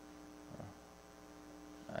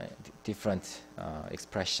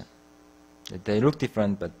expression. They look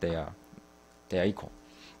different, but they are equal.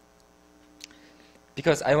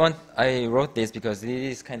 Because I wrote this because it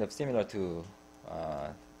is kind of similar to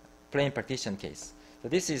plane partition case. So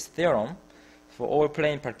this is theorem for all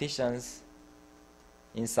plane partitions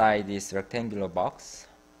inside this rectangular box,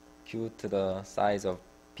 q to the size of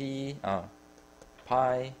p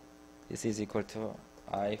pi. This is equal to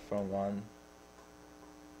I from 1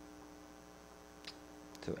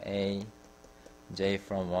 to A, J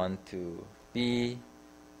from 1 to B,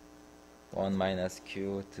 1 minus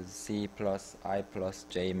Q to C plus I plus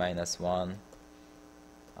J minus 1,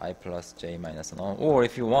 I plus J minus 1. Or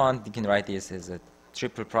if you want, you can write this as a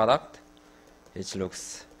triple product, which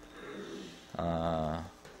looks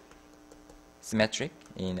symmetric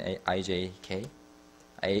in IJK,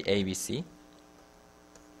 ABC.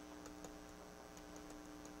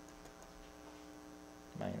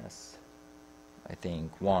 Minus, I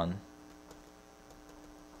think, 1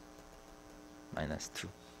 minus 2.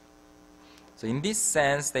 So in this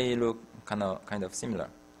sense, they look kind of similar.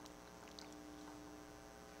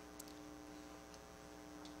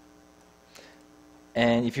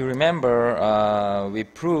 And if you remember, we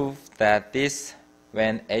proved that this,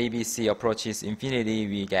 when ABC approaches infinity,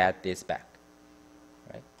 we get this back.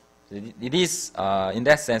 Right? So it is, in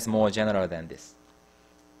that sense, more general than this.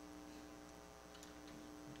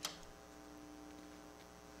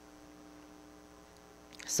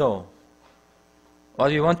 So, what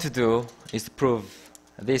we want to do is prove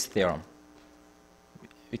this theorem.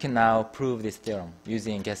 We can now prove this theorem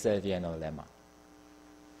using Gessel-Viennot lemma.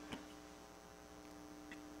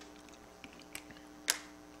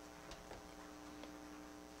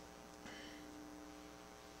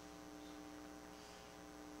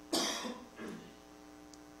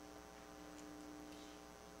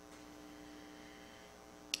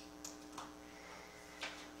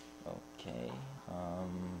 Okay.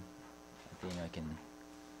 I think I can.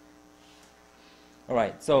 All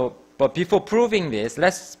right. So, but before proving this,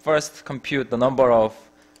 let's first compute the number of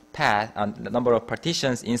the number of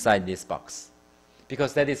partitions inside this box,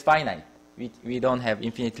 because that is finite. We don't have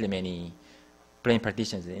infinitely many plane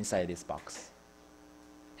partitions inside this box.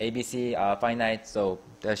 ABC are finite, so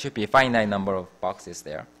there should be a finite number of boxes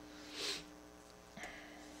there.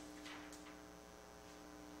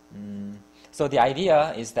 So the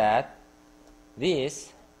idea is that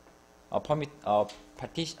this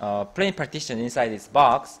plane partition inside this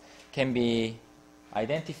box can be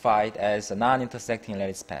identified as a non-intersecting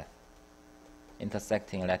lattice path.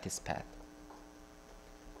 Intersecting lattice path.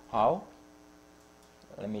 How?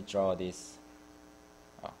 Let me draw this.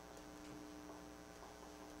 Oh.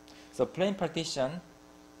 So plane partition,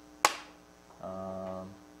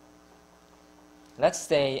 let's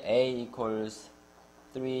say A equals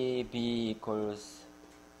 3, B equals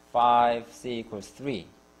 5, C equals 3.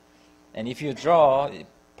 And if you draw a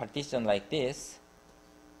partition like this,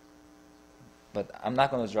 but I'm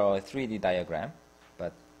not going to draw a 3D diagram,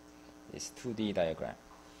 but it's 2D diagram.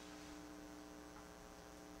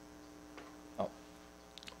 Oh,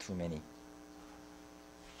 too many.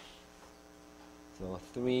 So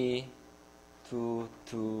 3, 2,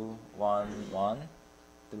 2, 1, 1,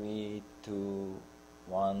 3, 2,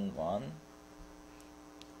 1, 1,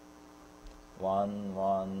 1,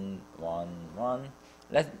 1, 1, 1.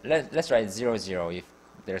 Let's write 0, 0 if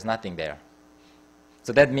there's nothing there.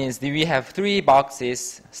 So that means we have 3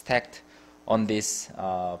 boxes stacked on this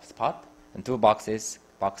spot, and 2 boxes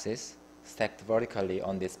stacked vertically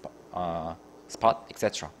on this spot,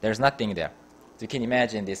 etc. There's nothing there. So you can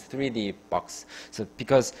imagine this 3D box. So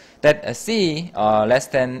because that C less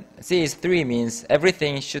than C is 3 means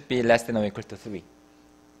everything should be less than or equal to 3.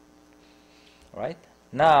 All right.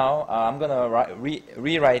 Now I'm gonna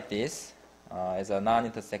rewrite this as a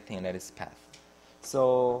non-intersecting lattice path.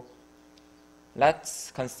 So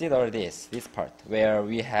let's consider this part where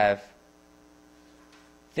we have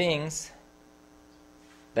things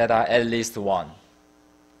that are at least 1.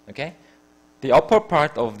 Okay? The upper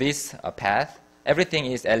part of this path, everything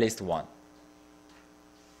is at least 1.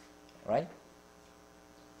 Right?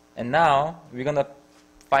 And now we're going to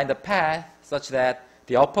find a path such that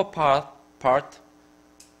the upper part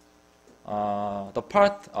the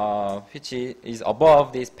part which is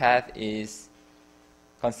above this path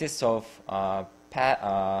consists of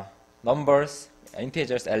numbers,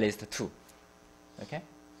 integers at least 2. Okay.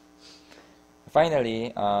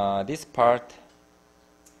 Finally, this part,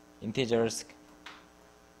 integers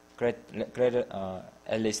greater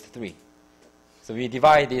at least 3. So we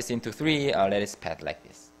divide this into 3 lattice paths like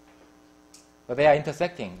this. But they are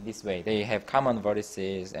intersecting this way. They have common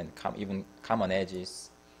vertices and even common edges.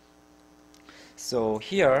 So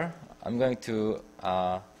here, I'm going to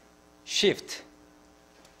shift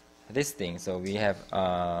this thing. So we have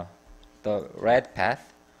the red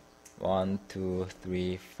path, 1, 2,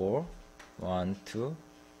 3, 4, 1, 2,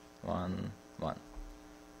 1, 1.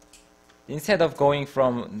 Instead of going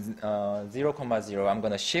from 0, 0, I'm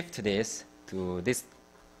going to shift this to this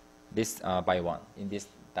by 1 in this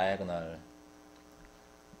diagonal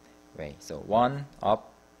way. So 1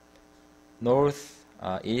 up, north,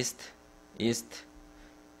 east, east,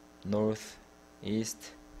 north,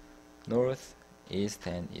 east, north, east,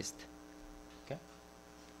 and east. Okay.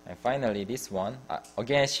 And finally, this one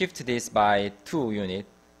again shift this by 2 units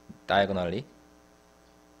diagonally.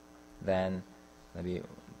 Then maybe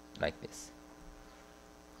like this.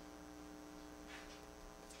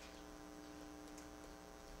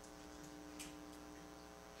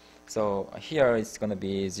 So here it's going to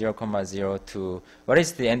be 0, 0 to, what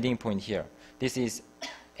is the ending point here? This is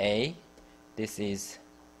A, this is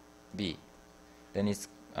B. Then it's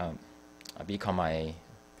B, A.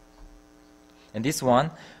 And this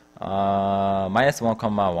one, minus 1,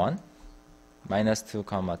 1, minus 2,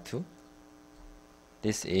 2.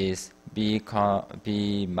 This is B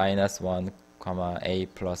minus 1, A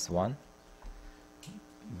plus 1.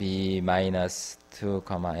 B minus 2,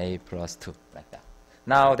 A plus 2, like that.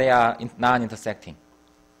 Now they are non-intersecting.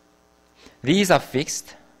 These are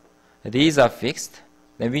fixed. These are fixed.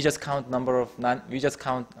 Then we just count number of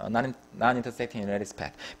non-intersecting lattice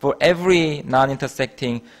path. For every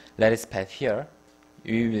non-intersecting lattice path here,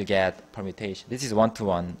 we will get permutation. This is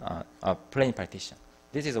one-to-one plane partition.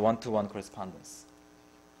 This is a one-to-one correspondence.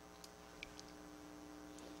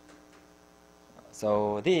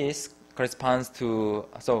 So this corresponds to,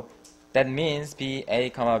 so that means B, A,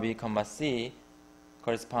 B, C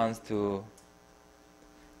corresponds to,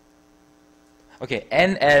 okay,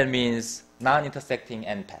 NL means non-intersecting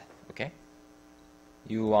N path, okay?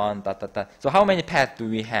 U1, dot, dot, dot. So how many paths do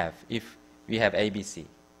we have if we have A, B, C?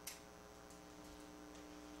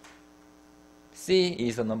 C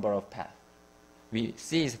is the number of paths.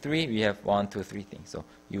 C is 3, we have 1, 2, 3 things. So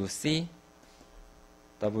UC,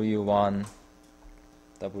 W1,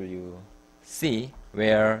 WC,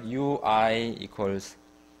 where UI equals,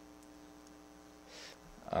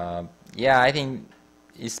 yeah, I think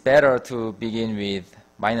it's better to begin with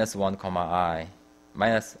minus 1, I,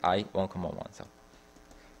 minus I, 1, 1. So,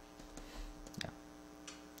 yeah.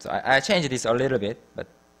 So I changed this a little bit, but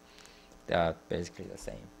they are basically the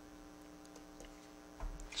same.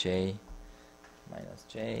 J minus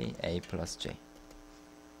J, A plus J.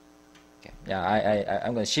 Okay. Yeah,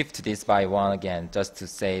 I'm going to shift this by 1 again, just to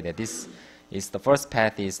say that this is the first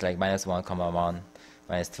path is like minus 1, comma 1,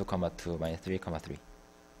 minus 2, comma 2, minus 3, comma 3.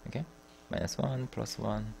 Okay? Minus 1, plus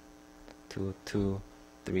 1, 2, 2,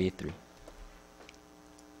 3, 3.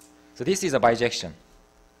 So this is a bijection.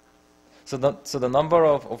 So the number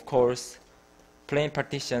of course, plane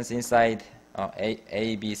partitions inside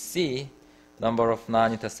A, B, C, number of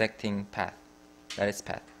non-intersecting path, lattice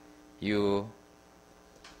path. You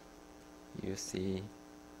see.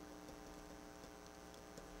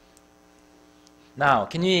 Now,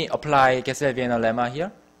 can we apply Gessel-Viennot lemma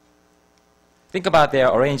here? Think about their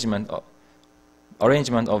arrangement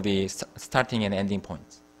of the starting and ending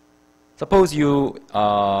points. Suppose you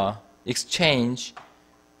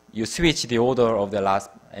you switch the order of the last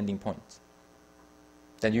ending points.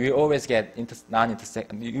 Then you will always get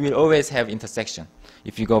you will always have intersection.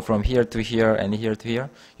 If you go from here to here and here to here,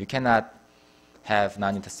 you cannot have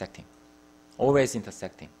non-intersecting. Always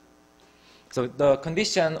intersecting. So the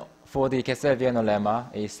condition for the Gessel-Viennot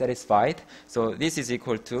lemma is satisfied. So this is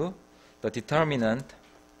equal to the determinant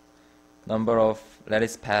number of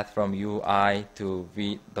lattice path from Ui to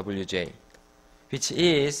Wj, which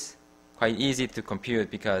is quite easy to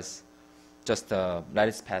compute because just the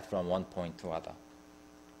lattice path from one point to other.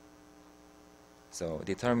 So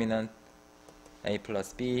determinant A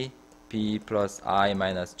plus B, B plus I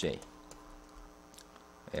minus J,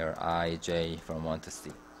 where I, J from 1 to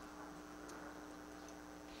C.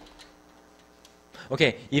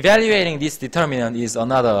 Okay, evaluating this determinant is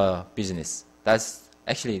another business. That's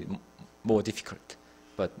actually more difficult.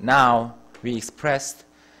 But now we expressed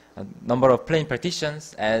a number of plane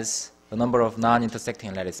partitions as the number of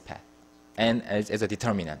non-intersecting lattice path and as a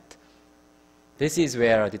determinant. This is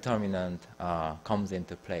where a determinant comes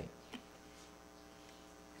into play.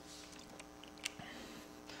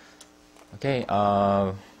 Okay,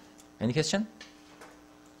 any question?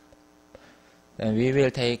 Then we will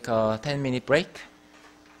take a 10-minute break.